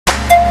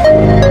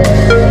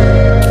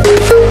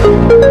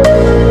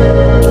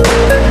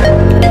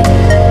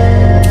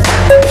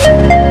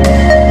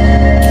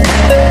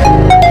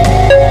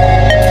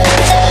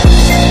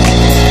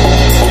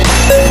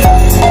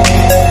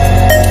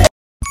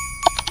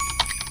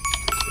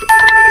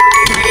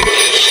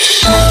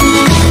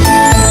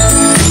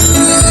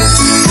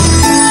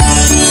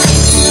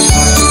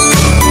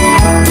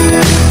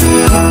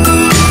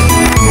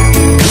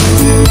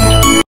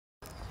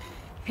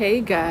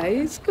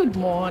guys, good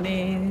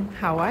morning.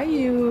 How are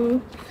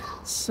you?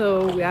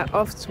 So we are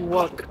off to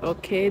work.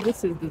 Okay,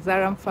 this is the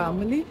Zaram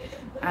family,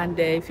 and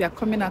if you are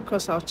coming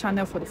across our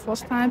channel for the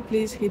first time,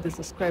 please hit the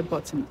subscribe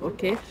button.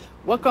 Okay,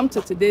 welcome to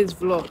today's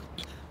vlog.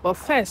 But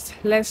first,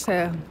 let's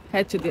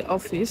head to the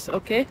office.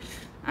 Okay,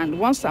 and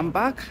once I'm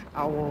back,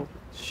 I will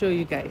show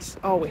you guys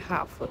all we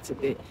have for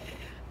today.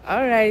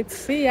 All right,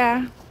 see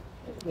ya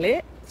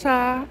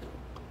later.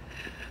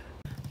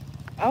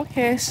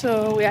 Okay,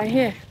 so we are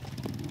here.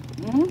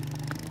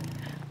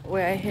 We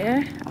are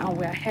here and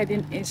we are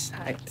heading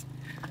inside.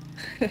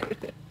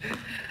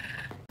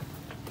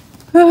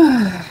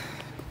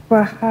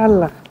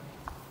 Wahala.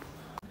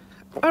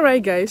 All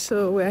right, guys,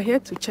 so we are here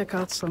to check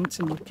out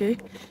something. Okay,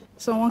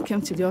 someone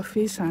came to the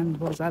office and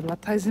was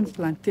advertising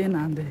plantain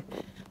and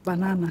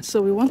banana,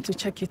 so we want to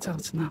check it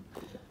out now.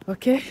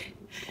 Okay,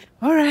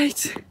 all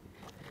right.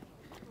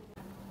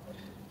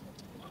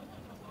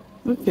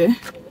 Okay,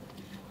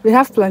 they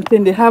have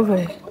plantain, they have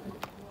a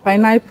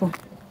pineapple.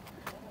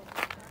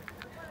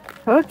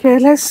 Okay,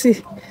 let's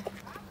see.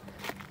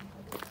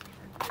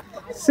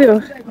 So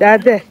they are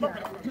there.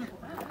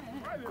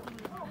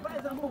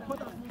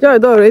 Joy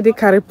don't already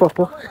carry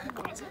purple.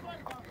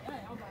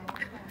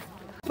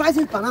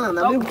 Prices banana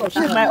na me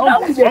share my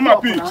own.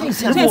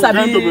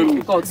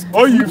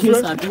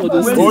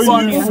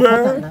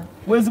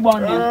 Where's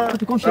one?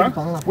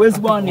 Where's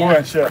one?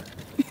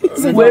 It's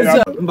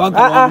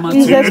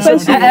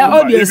expensive.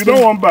 If you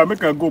don't want buy,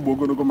 make a go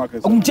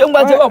market.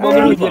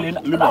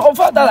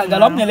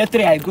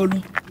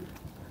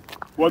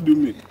 What do you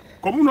mean?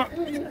 Come on,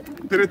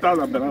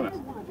 3,000 banana.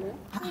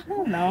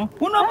 No.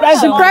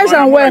 The price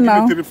and where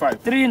now? 3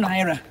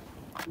 naira.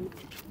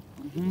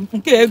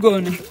 Okay, go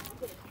on.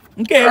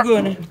 Okay, go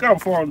on. Come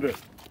 400.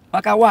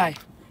 Maka why?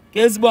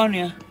 Case born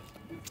here.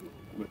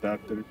 Without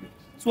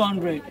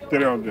 200.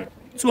 300.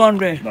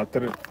 200. Not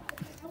 3.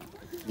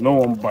 No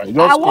one buy. Just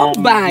I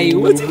won't buy.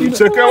 What do you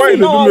check out why you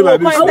do me like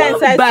this? I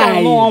won't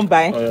buy. no one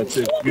buy. Oh, yeah,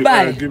 check.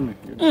 Give me.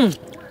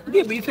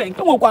 Give me thing.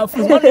 Come on,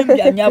 food.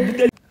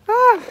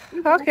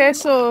 Okay,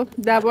 so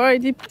they have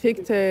already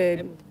picked.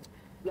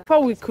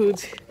 Before we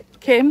could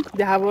came,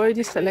 they have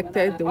already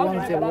selected the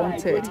ones they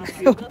wanted.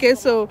 Okay,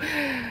 so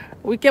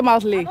we came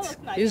out late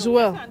as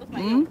well.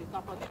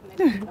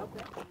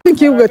 Thank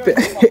you with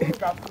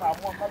it.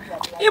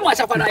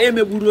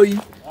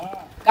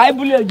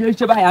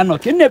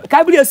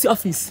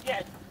 Office.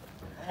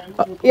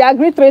 You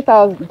agree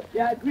 3,000.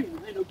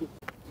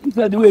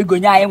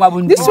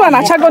 This one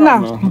I check on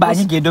now.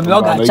 That's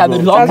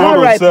not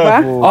right,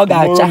 ba?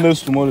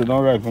 Tomorrow,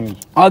 don't right finish.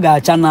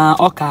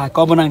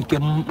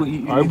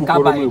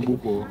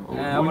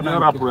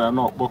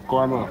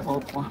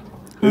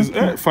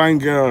 It's fine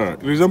girl.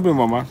 Resemble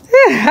mama.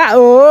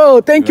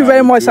 Oh, thank you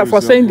very much, sir,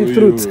 for saying the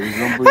truth.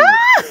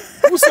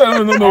 Who said I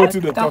don't know what to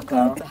talk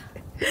about?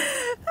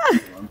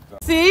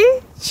 See,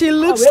 she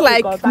looks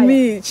like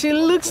me. She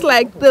looks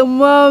like the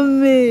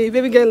mommy.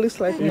 Baby girl looks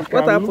like me.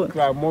 What happened? Look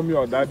like mommy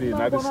or daddy,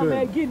 not the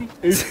same.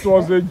 It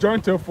was a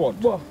joint effort.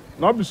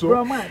 Not be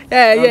so.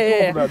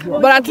 Yeah.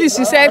 But at least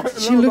she said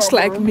she looks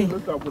like me.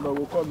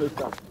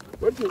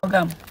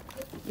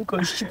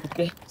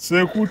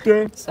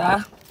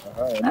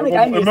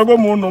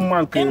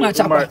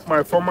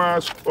 My former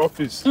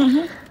office.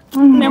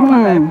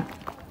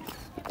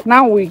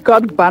 Now we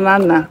got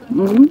banana.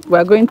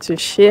 We're going to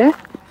share.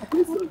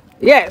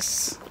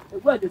 Yes.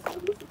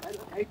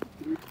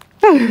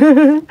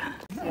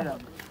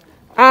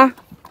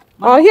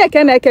 Oh, here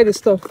can I get the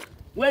stuff?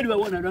 Where do I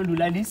want to do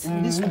like this?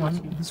 This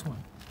one.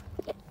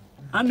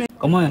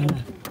 Come on.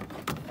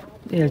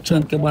 Yeah,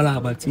 chunk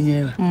about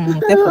here.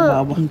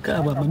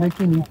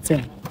 Making it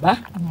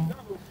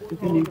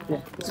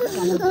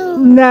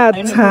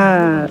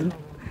Nathan.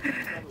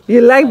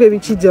 You like baby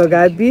Chidiogo,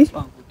 Abi?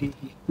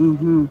 I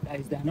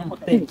then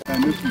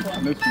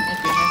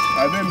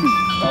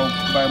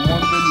by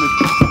Monday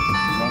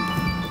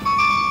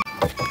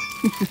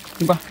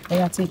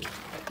take.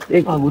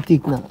 I will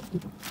take now.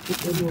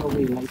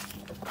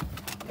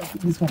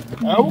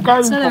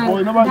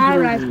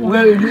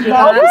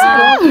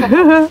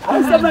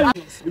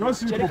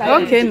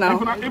 Okay, now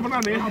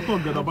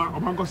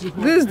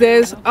these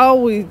days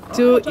all we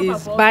do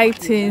is buy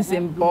things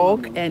in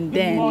bulk and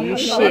then you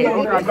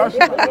share.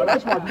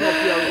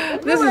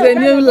 This is a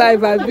new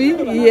life, Abi.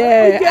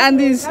 Yeah, and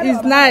it's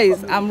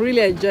nice. I'm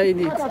really enjoying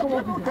it.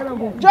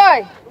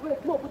 Joy.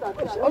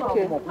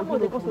 Okay.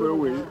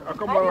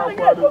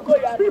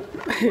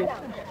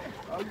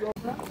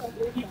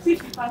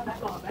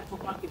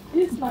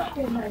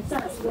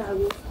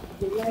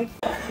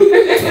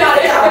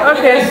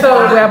 Okay, so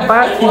we are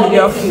back in the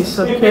office,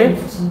 okay?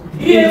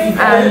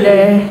 And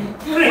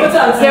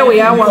here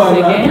we are once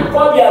again.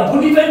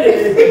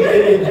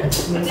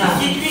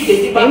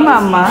 Hey,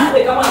 mama.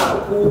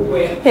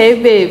 Hey,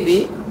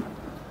 baby.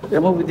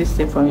 Remove this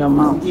thing from your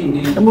mouth.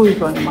 Remove it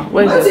from your mouth.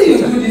 Where is it?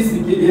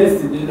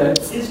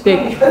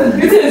 Stick.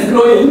 This is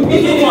growing.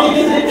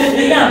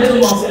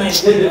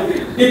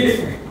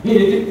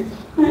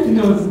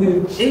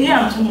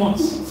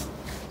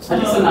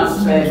 And this one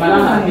has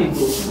banana big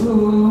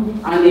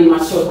and a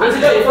mature. And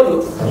you got your photo?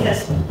 Yes.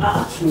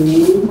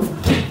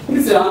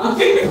 This one.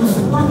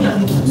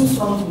 Do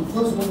something.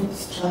 What's one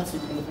distracting?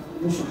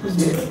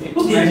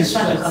 Who be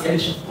distracted?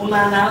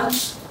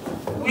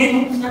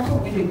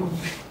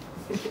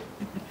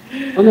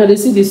 Oh no, they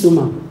see this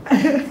woman.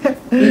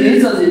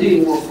 This was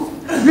doing work.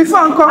 Before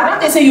uncle, I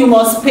don't say you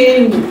must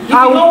pay me. If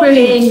I you will don't pay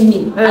pay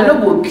me, I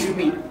don't go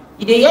agree.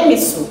 You dey hear me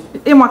so?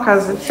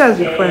 Imakazi, tells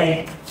you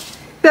cry.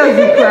 Tells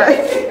you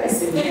cry.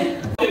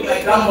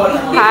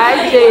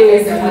 Hi,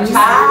 James.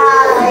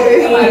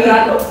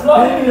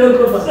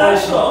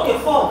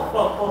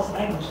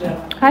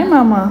 Hi,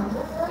 Mama.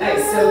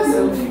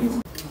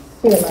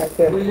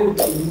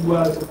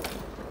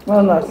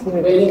 No, no,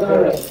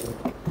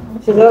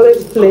 she's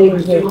always playing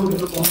here.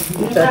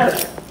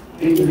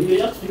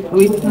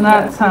 With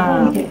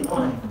Nathan.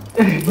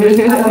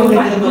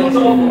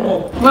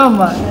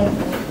 Mama.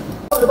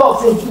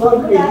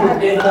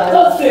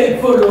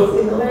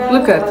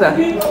 Look at her.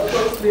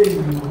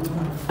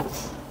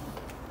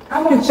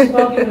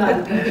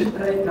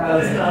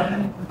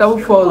 Don't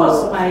follow.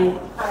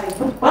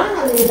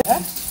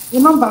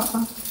 Your number?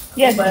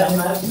 Yes,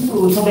 then you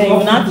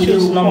will not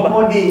choose number.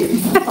 They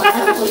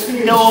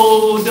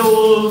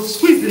will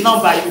squeeze the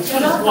number. You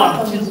choose one.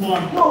 Choose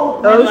one.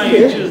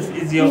 Okay. You choose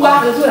is your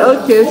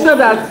Okay, so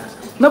that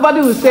nobody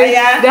will say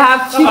they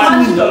have cheated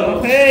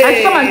me.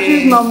 I come and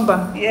choose number.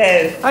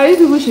 Yes. Or you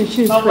people should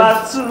choose Number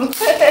first. 2.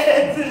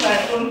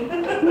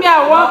 Me, I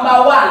want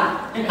number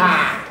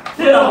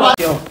 1.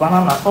 Your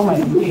banana for my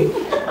day.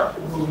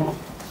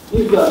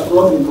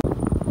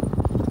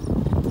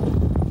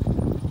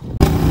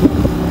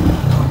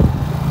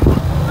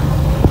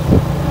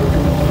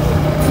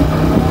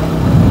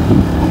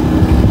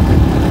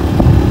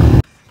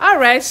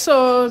 Alright,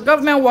 so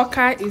government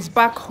worker is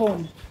back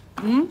home.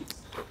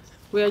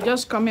 We are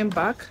just coming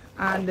back,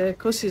 and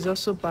Kosi is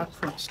also back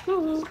from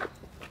school.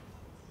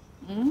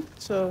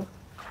 So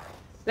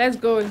let's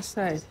go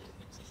inside.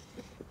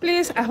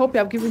 Please, I hope you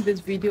have given this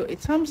video a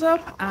thumbs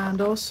up,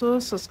 and also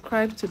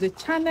subscribe to the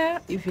channel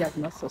if you have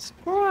not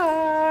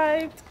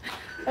subscribed.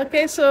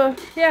 Okay, so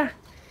yeah,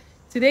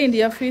 today in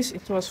the office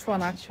it was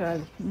fun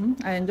actually.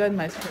 I enjoyed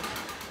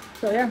myself.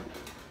 So yeah,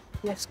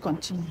 let's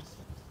continue.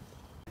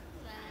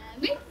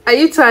 Are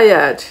you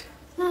tired?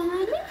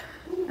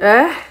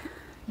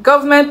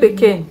 Government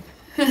picking.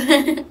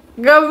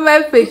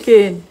 Government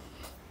picking.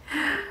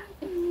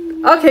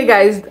 Okay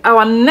guys,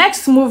 our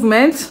next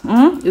movement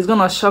is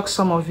gonna shock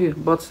some of you,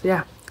 but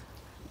yeah,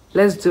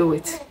 let's do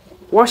it.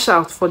 Watch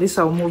out for this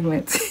our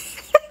movement.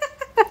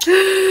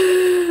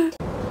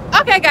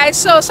 Okay guys,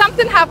 so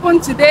something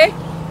happened today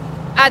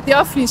at the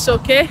office.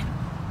 Okay,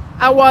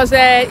 I was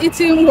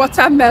eating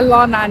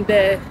watermelon, and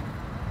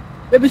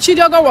baby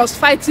Chidiogo was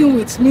fighting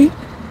with me,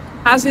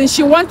 as in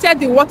she wanted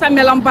the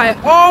watermelon by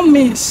all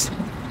means.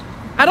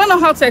 I don't know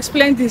how to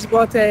explain this,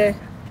 but I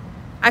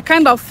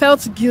kind of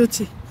felt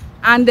guilty.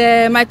 And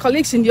my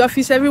colleagues in the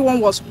office, everyone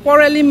was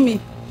quarreling me,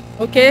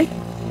 okay,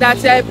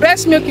 that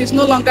breast milk is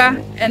no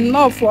longer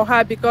enough for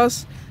her,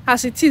 because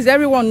as it is,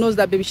 everyone knows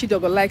that baby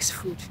Chidiogo likes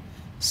food.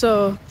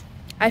 So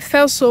I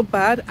felt so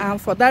bad, and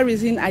for that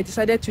reason, I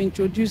decided to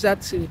introduce her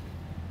to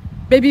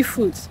baby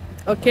food,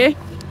 okay?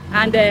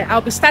 And I'll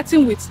be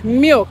starting with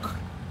milk.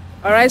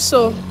 All right,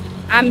 so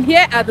I'm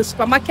here at the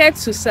supermarket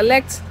to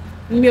select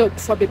milk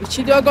for baby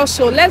Chidiogo,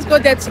 so let's go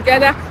there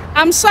together.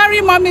 I'm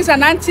sorry, mommies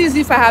and aunties,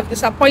 if I have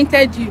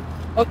disappointed you,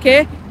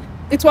 okay?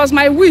 It was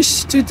my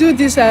wish to do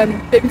this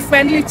baby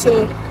friendly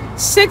till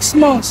 6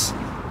 months,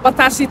 but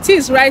as it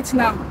is right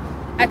now,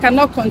 I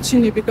cannot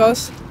continue,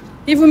 because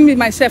even me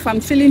myself,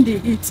 I'm feeling the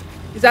heat.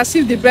 It's as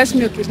if the breast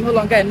milk is no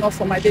longer enough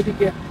for my baby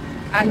girl,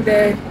 and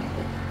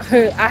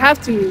I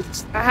have to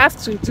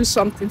do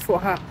something for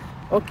her.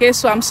 Okay,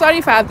 so I'm sorry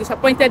if I have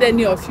disappointed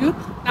any of you.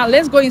 Now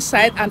let's go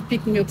inside and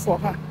pick milk for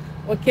her.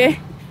 Okay,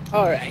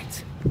 all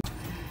right.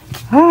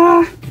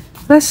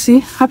 Let's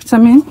see.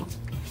 Haptamin,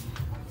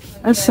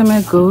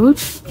 SMA Gold.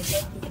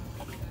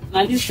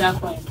 Now this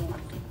dark one.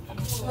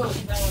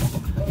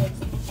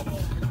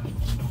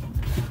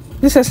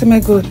 This SMA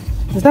Gold,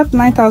 is that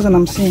 9,000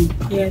 I'm seeing?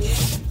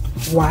 Yes.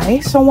 Why?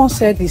 Someone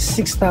said it's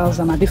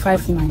 6,000 at the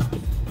 5.9.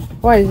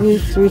 Why is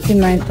it written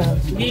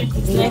 9,000? This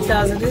is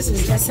 9,000. This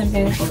is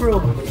SMA Pro.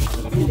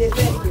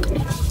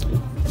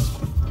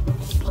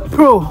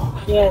 Pro.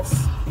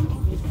 Yes.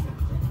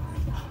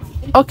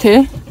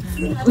 Okay.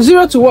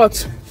 0 to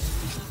what?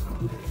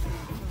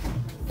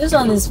 This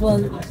one is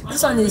 1.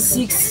 This one is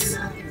 6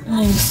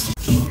 months.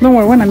 Don't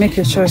worry, when I make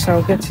a choice,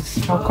 I'll get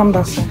it. I'll come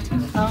that side.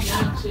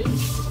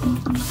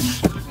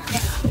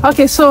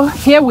 Okay, so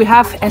here we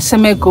have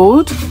SMA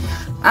Gold,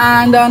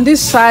 and on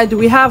this side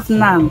we have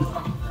NAN.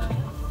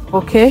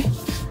 Okay,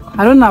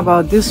 I don't know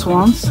about this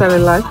one,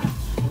 Cerelac.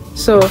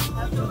 So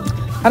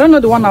I don't know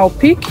the one I'll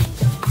pick.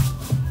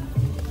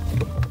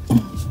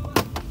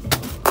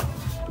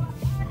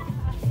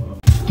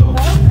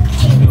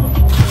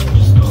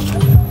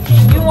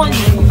 You want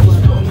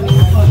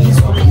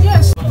this one?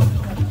 Yes.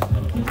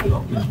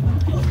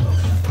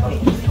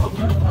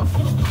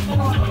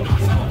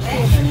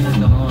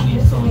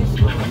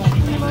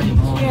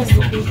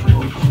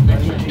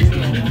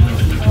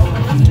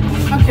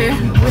 Okay,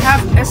 we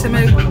have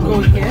SMS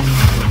gold here,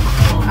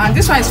 and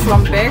this one is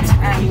from Bet,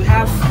 and we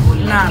have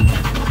Nan.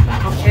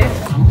 Okay,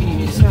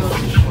 so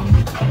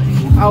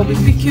I'll be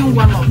picking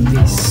one of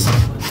these.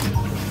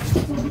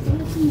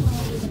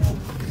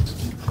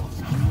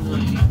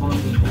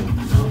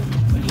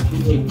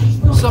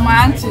 So my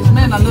aunties,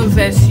 men are no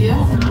verse here.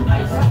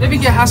 Baby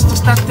girl has to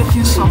start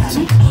taking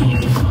something.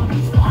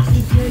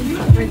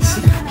 Wait.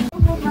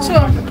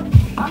 So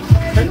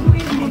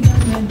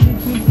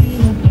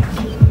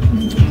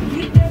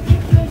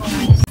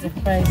The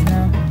price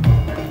now.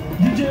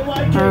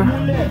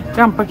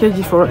 can package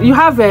it for you.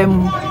 Have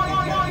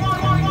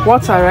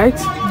water, right?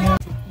 Yeah.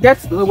 Get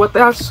the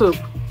water soap.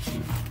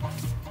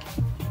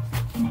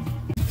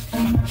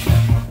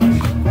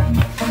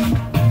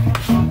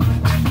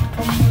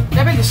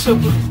 Get the soap.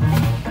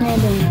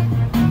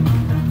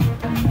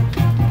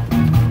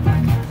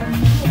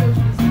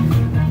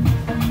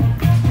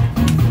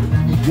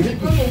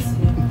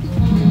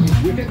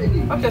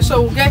 Okay,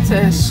 so we'll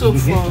get soap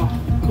for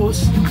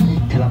course.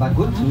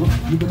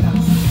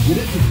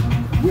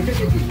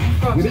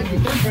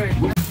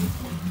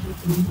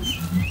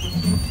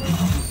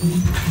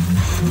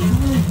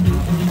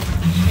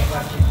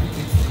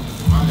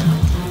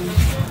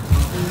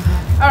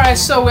 Alright,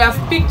 so we have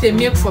picked a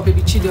milk for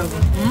baby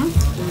Chidiogo.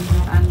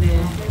 And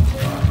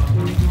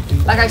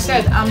like I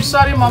said, I'm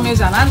sorry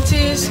mommies and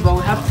aunties, but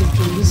we have to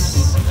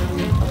introduce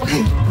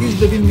this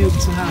baby milk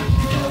to her.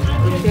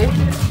 Okay?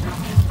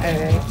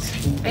 Alright.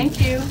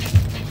 Thank you.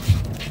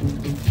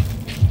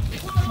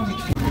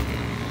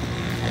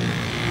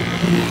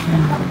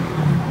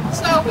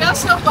 So we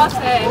also got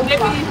baby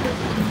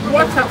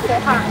water for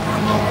her.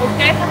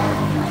 Okay?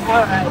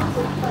 Alright.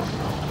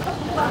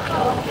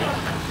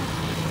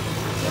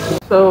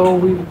 So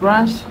we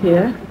branched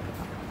here.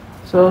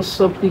 So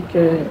pick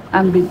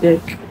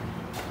ambidec.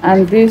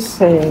 And this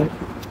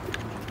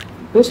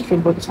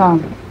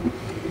tributan.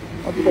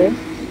 Okay?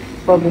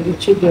 For baby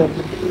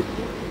Chidiogo.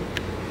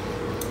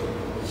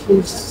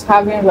 She's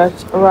having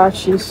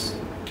rashes,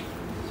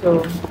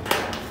 so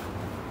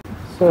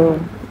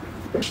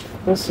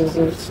this is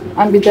it.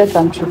 Ambidec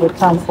and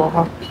tributan for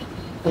her.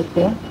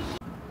 Okay.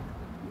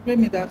 Give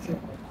me that.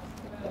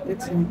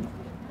 It's in.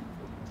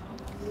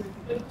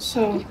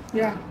 So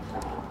yeah,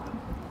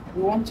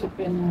 we want to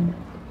pay now.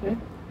 Okay.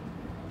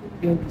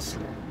 Good.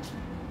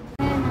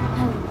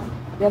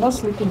 You're not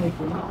sleeping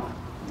again.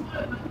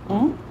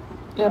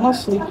 You're not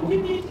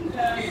sleeping.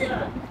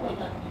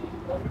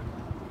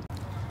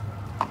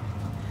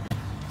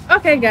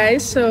 Okay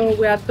guys, so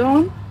we are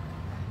done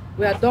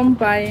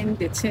buying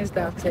the things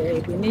that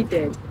we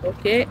needed.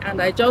 Okay,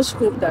 and I just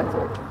hope that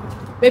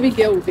baby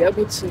girl will be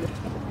able to, you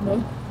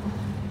know,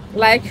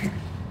 like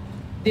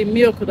the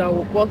milk that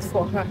we bought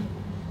for her.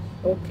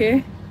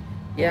 Okay,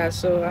 yeah,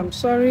 so I'm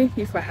sorry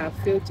if I have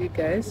failed you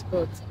guys,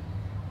 but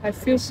I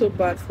feel so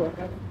bad for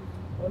her.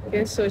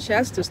 Okay, so she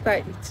has to start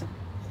eating.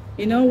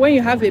 You know, when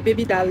you have a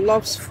baby that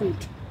loves food,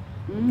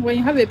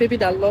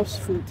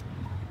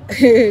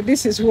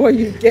 this is what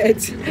you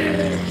get.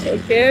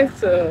 Okay,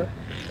 so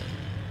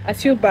I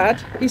feel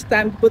bad. This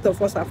time both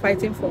of us are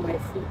fighting for my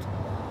food.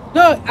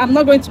 No, I'm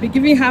not going to be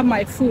giving her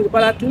my food,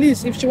 but at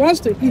least if she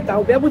wants to eat,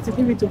 I'll be able to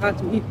give it to her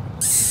to eat.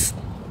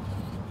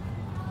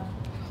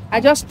 I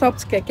just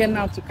stopped Keke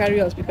now to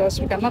carry us because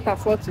we cannot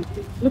afford to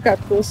look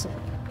at those.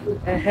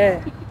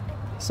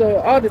 So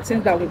all the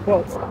things that we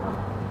bought,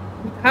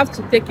 we have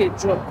to take a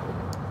drop.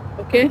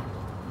 Okay,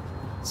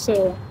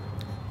 so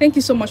thank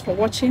you so much for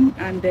watching,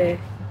 and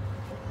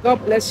God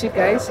bless you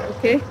guys.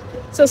 Okay,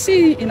 so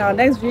see you in our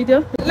next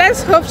video.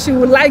 Let's hope she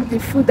will like the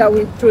food that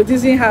we're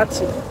producing her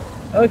to.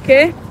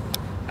 Okay,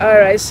 all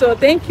right, so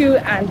thank you,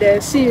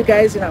 and see you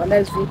guys in our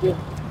next video.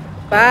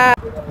 Bye.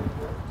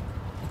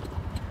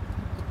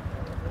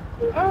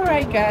 All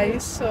right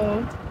guys,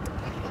 so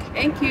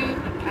thank you,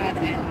 and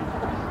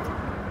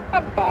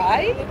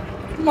bye.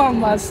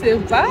 Mama say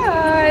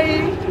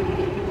bye.